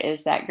 because there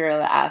is that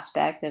guerrilla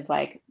aspect of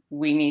like,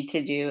 we need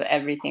to do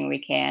everything we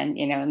can,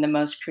 you know, in the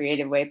most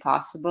creative way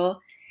possible.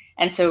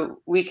 And so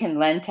we can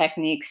lend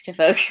techniques to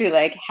folks who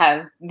like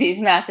have these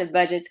massive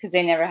budgets because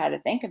they never had to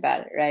think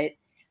about it, right?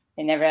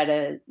 They never had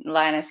to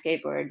lie on a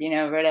skateboard, you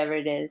know, whatever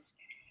it is.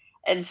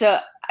 And so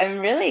I'm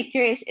really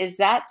curious, is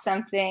that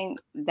something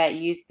that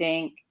you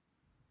think,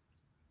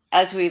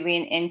 as we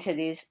lean into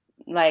these,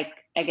 like,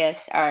 I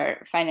guess,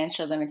 our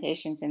financial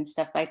limitations and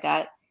stuff like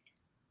that,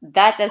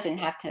 that doesn't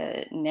have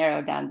to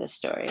narrow down the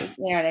story.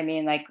 You know what I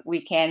mean? Like,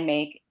 we can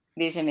make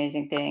these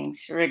amazing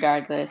things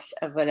regardless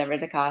of whatever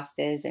the cost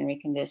is, and we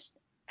can just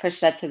push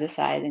that to the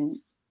side and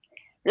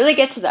really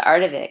get to the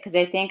art of it. Because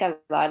I think a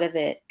lot of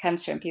it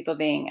comes from people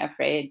being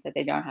afraid that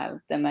they don't have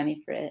the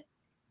money for it,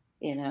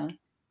 you know?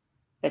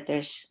 But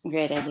there's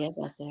great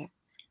ideas out there.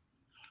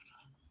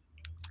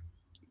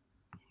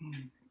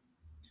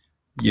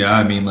 Yeah,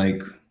 I mean,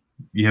 like,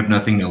 you have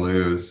nothing to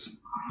lose,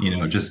 you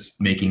know, just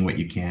making what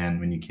you can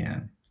when you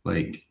can.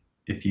 Like,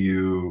 if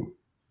you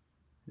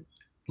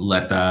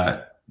let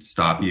that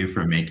stop you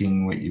from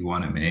making what you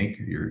want to make,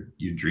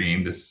 you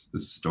dream this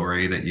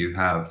story that you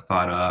have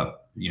thought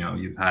up, you know,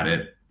 you've had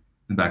it in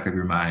the back of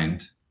your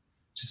mind,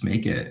 just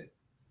make it,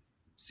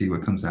 see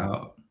what comes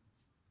out.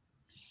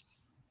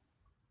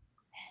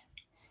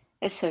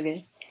 It's so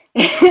good.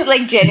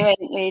 Like,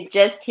 genuinely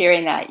just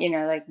hearing that, you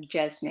know, like,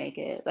 just make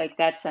it. Like,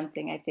 that's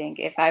something I think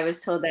if I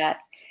was told that,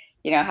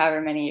 you know,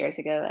 however many years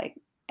ago, like,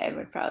 I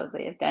would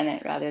probably have done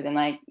it rather than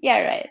like,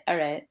 yeah, right, all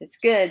right, it's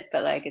good,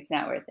 but like, it's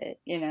not worth it,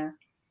 you know?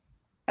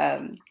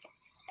 And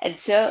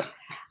so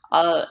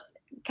I'll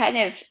kind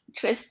of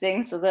twist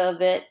things a little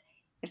bit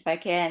if I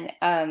can.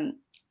 And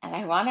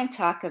I want to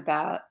talk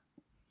about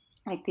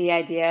like the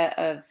idea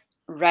of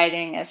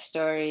writing a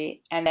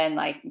story and then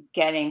like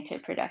getting to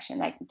production.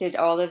 Like, did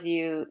all of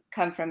you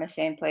come from the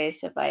same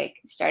place of like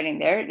starting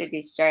there? Or did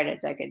you start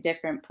at like a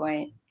different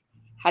point?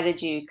 How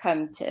did you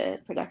come to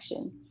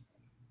production?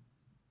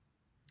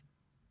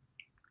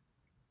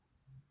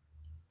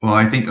 Well,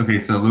 I think, okay,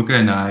 so Luca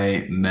and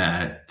I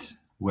met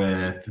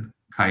with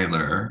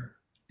Kyler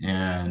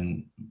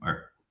and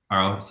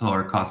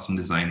our costume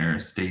designer,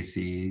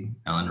 Stacy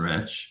Ellen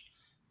Rich,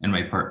 and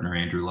my partner,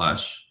 Andrew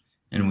Lush.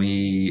 And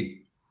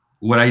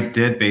what I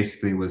did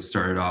basically was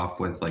started off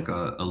with like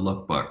a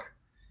lookbook.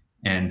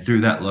 And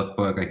through that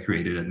lookbook, I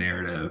created a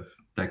narrative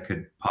that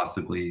could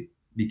possibly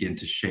begin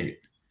to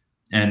shape.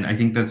 And I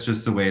think that's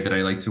just the way that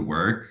I like to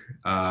work.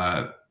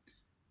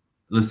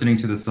 Listening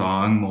to the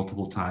song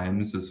multiple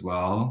times as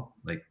well.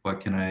 Like,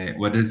 what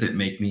does it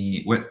make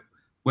me, what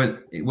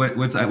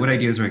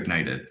ideas are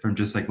ignited from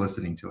just like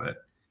listening to it?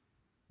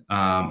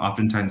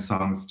 Oftentimes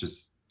songs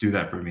just do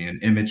that for me. An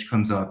image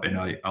comes up and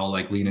I'll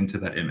like lean into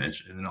that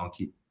image, and then I'll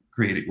keep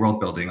creating world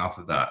building off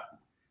of that.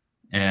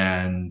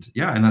 And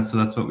yeah, and that's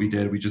what we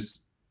did. We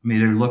just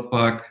made a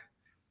lookbook,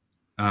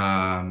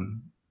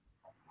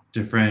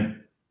 different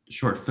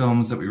short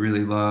films that we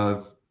really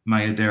love,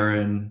 Maya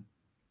Deren,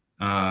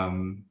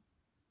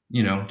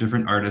 you know,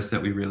 different artists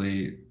that we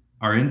really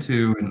are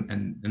into,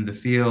 and the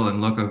feel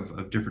and look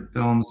of different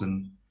films,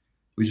 and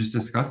we just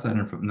discussed that,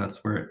 and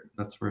that's where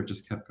it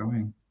just kept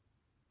going.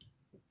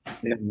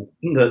 Yeah,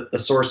 the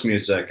source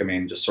music, I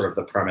mean, just sort of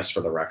the premise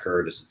for the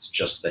record is it's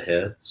just the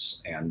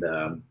hits, and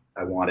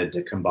I wanted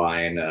to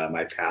combine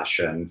my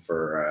passion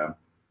for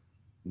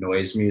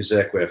noise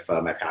music with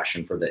my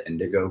passion for the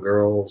Indigo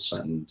Girls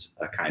and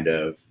a kind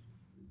of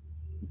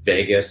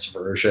Vegas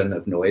version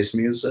of noise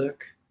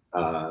music,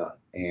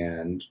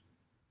 and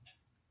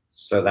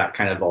so that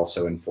kind of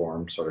also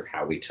informed sort of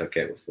how we took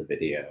it with the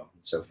video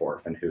and so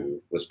forth, and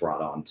who was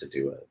brought on to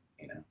do it,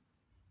 you know.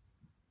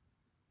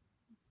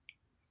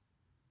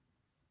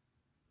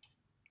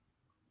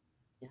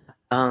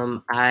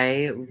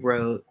 I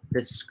wrote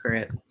the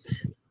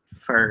script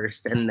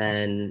first and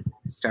then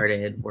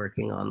started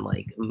working on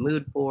like a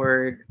mood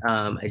board.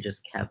 I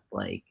just kept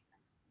like,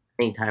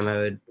 anytime I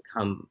would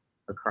come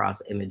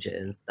across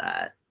images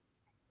that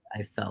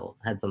I felt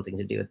had something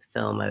to do with the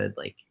film, I would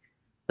like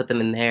put them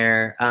in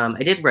there.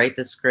 I did write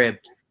the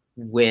script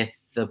with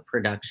the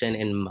production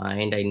in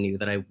mind. I knew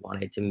that I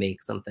wanted to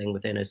make something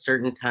within a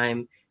certain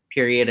time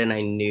period, and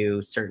I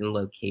knew certain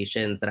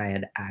locations that I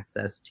had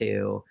access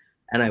to,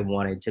 and I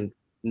wanted to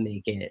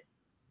make it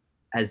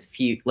as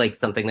few, like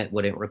something that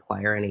wouldn't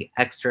require any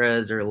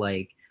extras or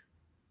like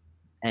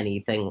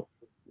anything,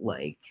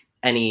 like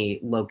any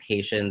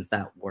locations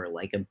that were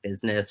like a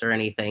business or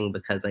anything,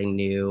 because I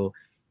knew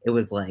it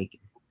was like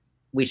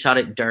we shot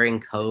it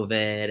during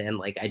COVID and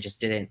like I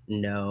just didn't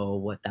know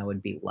what that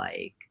would be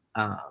like.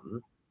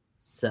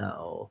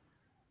 So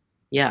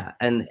yeah,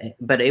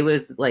 but it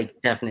was like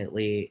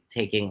definitely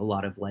taking a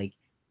lot of like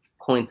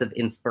points of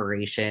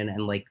inspiration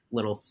and like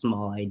little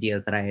small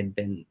ideas that I had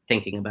been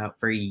thinking about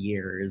for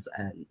years,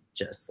 and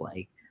just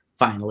like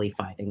finally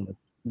finding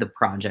the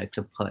project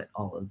to put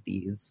all of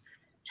these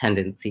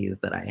tendencies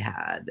that I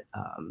had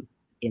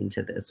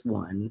into this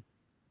one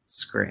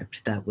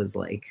script that was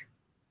like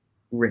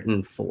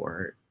written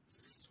for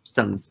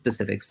some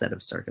specific set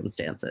of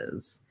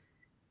circumstances.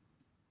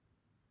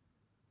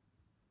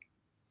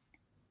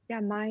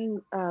 Yeah,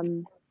 mine.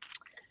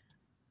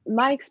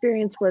 My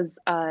experience was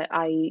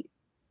I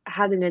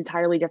had an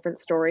entirely different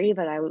story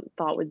that I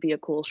thought would be a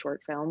cool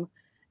short film,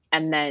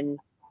 and then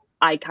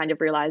I kind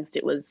of realized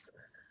it was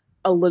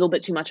a little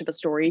bit too much of a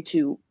story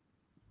to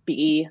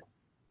be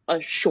a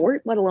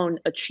short, let alone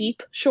a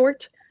cheap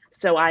short.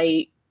 So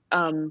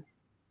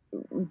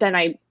then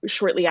I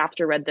shortly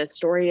after read this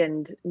story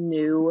and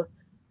knew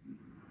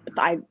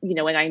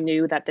and I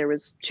knew that there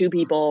was two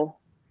people.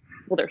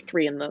 Well, there are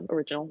three in the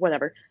original,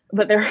 whatever.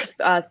 But there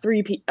are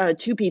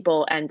two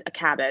people and a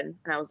cabin,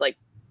 and I was like,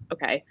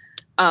 okay,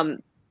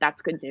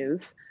 that's good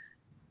news.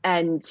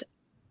 And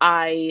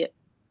I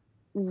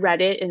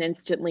read it and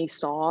instantly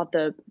saw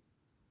the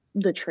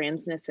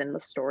transness in the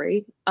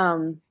story.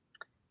 And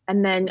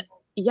then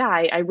yeah,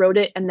 I wrote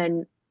it, and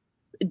then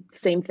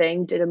same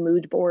thing, did a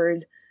mood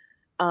board,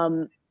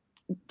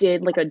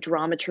 did like a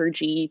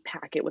dramaturgy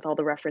packet with all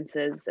the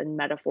references and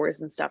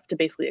metaphors and stuff to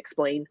basically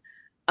explain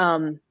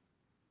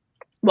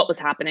what was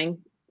happening,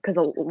 because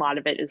a lot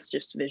of it is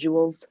just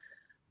visuals.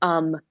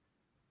 And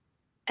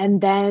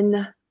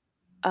then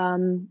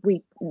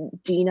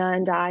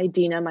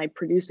Dina, my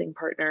producing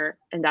partner,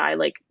 and I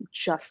like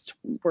just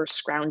were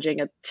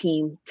scrounging a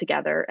team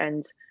together,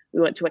 and we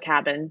went to a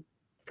cabin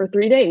for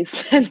 3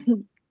 days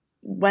and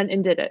went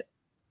and did it.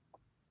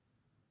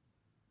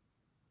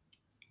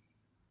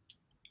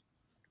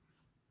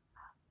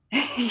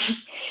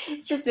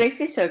 It just makes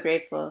me so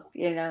grateful,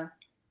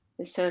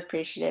 just so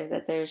appreciative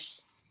that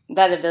there's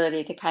that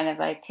ability to kind of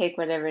like take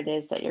whatever it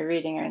is that you're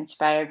reading or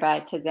inspired by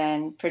to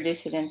then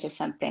produce it into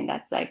something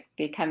that's like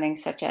becoming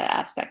such an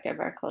aspect of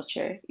our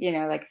culture.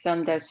 Like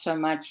film does so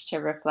much to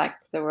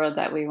reflect the world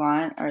that we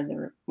want or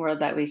the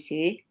world that we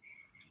see.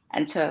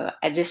 And so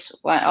I just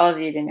want all of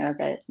you to know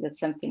that that's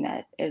something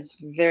that is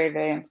very,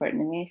 very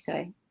important to me. So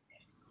I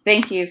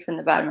thank you from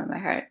the bottom of my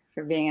heart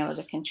for being able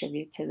to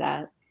contribute to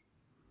that.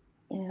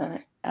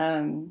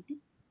 And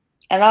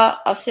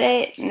I'll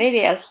say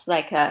maybe as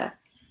like a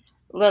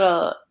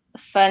little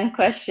fun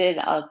question,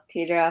 I'll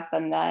teeter off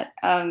on that.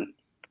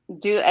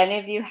 Do any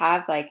of you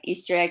have like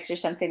Easter eggs or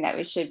something that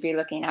we should be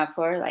looking out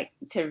for, like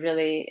to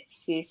really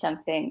see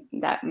something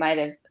that might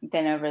have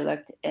been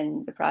overlooked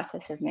in the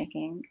process of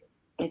making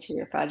each of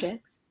your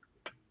projects?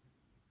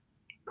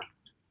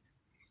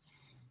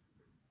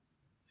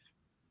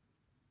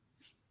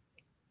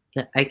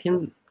 Yeah, I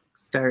can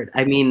start.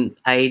 I mean,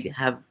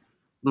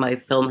 my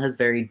film has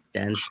very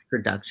dense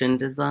production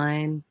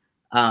design.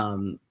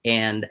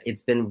 And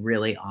it's been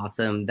really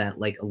awesome that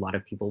like a lot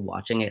of people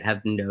watching it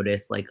have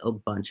noticed like a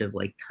bunch of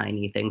like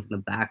tiny things in the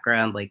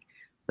background, like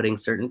putting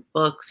certain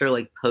books or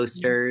like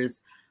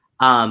posters.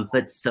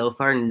 But so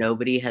far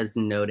nobody has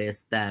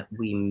noticed that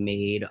we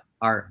made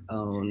our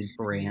own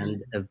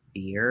brand of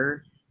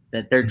beer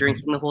that they're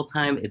drinking the whole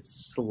time.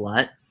 It's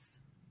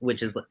Sluts,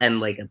 which is, and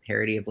like a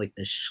parody of like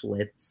the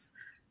Schlitz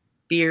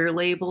beer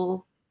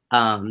label.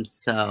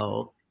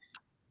 So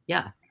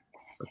yeah,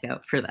 look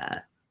out for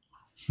that.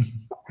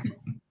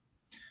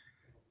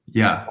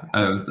 Yeah,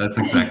 that's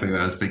exactly what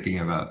I was thinking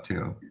about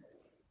too.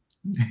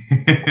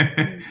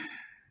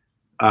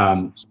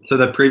 So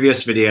the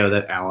previous video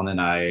that Alan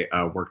and I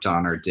worked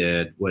on or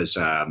did was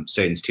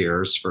Satan's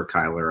Tears for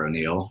Kyler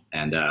O'Neill,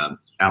 and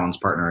Alan's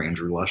partner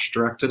Andrew Lush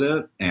directed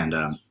it, and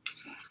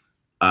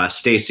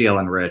Stacey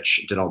Ellen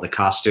Rich did all the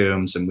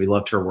costumes, and we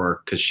loved her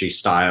work because she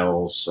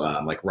styles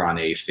like Ron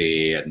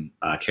Afey and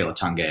Kayla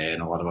Tungay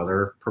and a lot of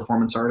other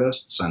performance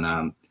artists,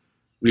 and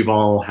we've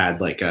all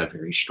had like a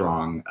very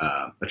strong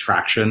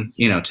attraction,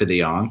 to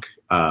the Ankh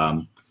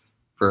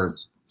for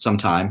some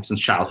time, since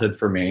childhood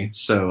for me.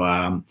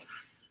 So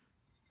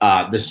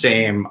the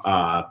same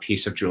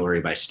piece of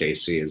jewelry by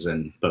Stacey is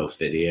in both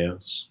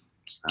videos,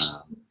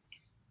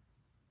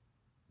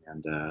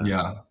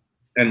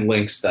 and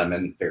links them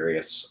in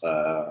various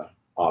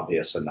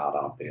obvious and not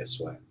obvious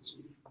ways.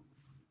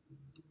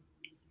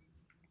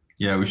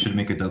 Yeah, we should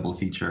make a double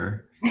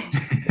feature.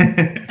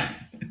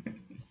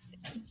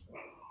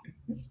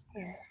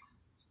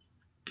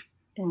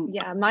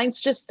 Yeah, mine's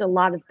just a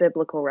lot of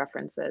biblical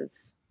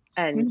references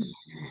and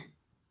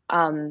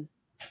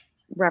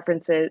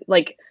references,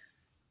 like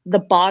the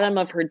bottom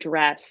of her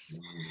dress,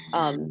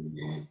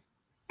 the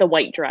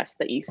white dress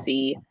that you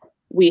see,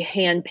 we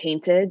hand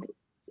painted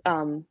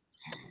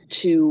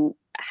to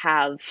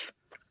have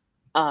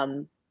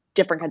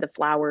different kinds of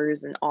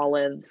flowers and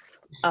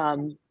olives.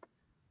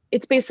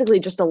 It's basically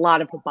just a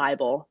lot of the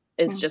Bible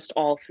is just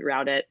all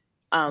throughout it.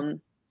 And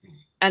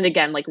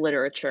again, like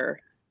literature,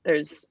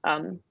 there's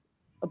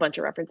a bunch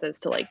of references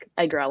to like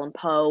Edgar Allan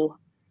Poe,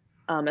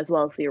 as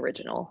well as the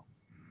original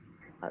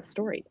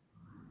story.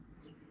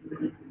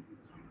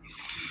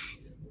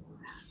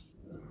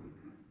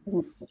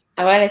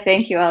 I want to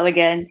thank you all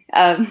again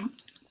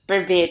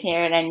for being here,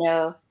 and I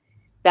know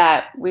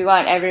that we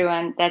want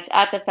everyone that's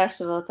at the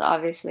festival to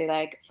obviously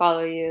like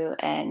follow you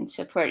and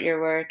support your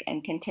work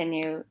and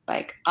continue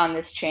like on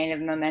this train of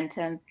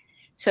momentum.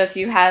 So if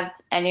you have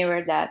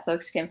anywhere that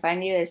folks can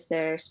find you, is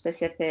there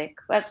specific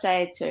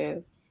websites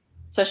or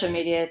social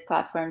media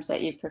platforms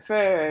that you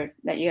prefer or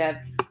that you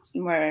have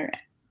more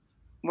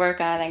work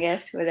on, I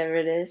guess, whatever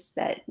it is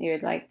that you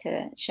would like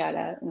to shout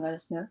out and let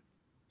us know?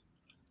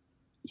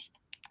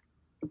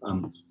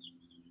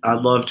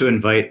 I'd love to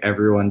invite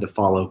everyone to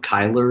follow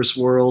Kyler's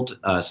World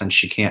since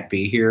she can't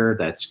be here.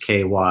 That's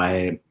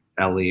KYLERZ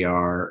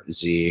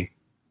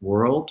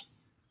World.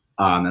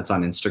 That's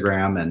on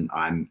Instagram, and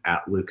I'm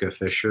at Luca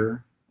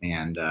Fisher.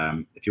 And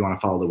if you want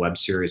to follow the web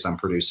series I'm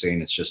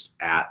producing, it's just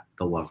at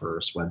the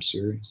Lovers web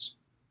series.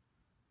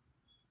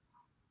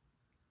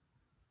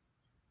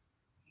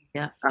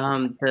 Yeah.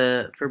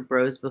 For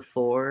Bros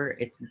Before,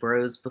 it's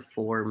Bros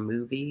Before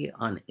Movie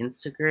on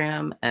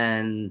Instagram,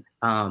 and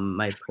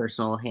my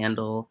personal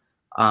handle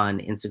on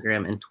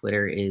Instagram and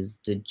Twitter is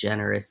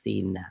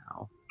Degeneracy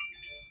Now.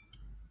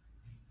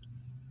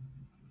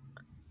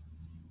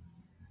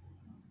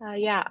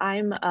 Yeah,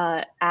 I'm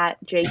at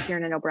J.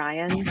 Kiernan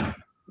O'Brien,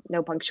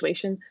 no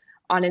punctuation,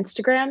 on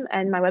Instagram,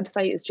 and my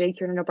website is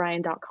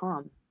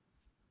jkiernanobrien.com.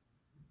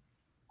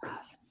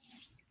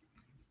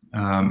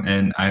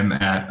 And I'm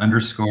at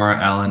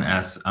 _Alan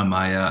S.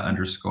 Amaya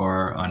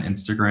 _ on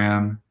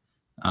Instagram.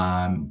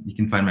 You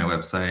can find my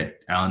website,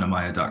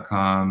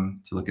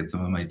 alanamaya.com, to look at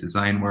some of my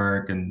design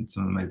work and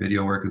some of my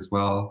video work as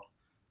well.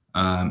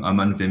 I'm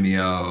on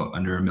Vimeo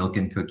under Milk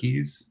and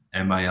Cookies,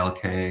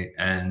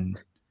 MILKNCOOKYS.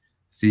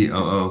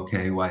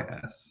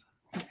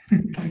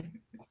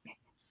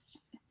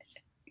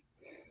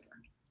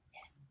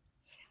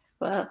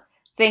 Well,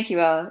 thank you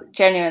all.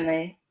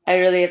 Genuinely, I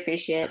really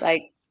appreciate it.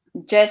 Like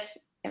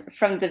just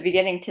from the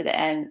beginning to the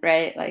end,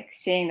 right? Like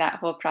seeing that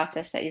whole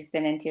process that you've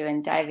been into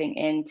and diving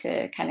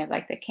into kind of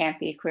like the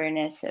campy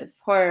queerness of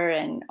horror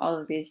and all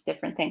of these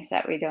different things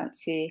that we don't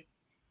see.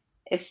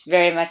 It's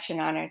very much an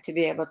honor to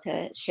be able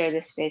to share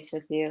this space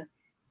with you.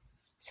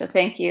 So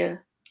thank you.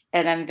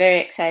 And I'm very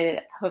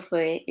excited.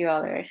 Hopefully you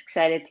all are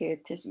excited to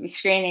be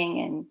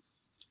screening and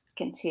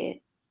can see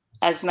it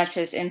as much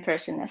as in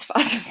person as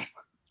possible.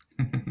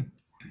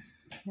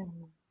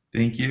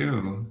 Thank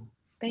you.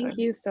 Thank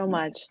you so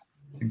much.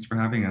 Thanks for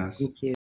having us. Thank you.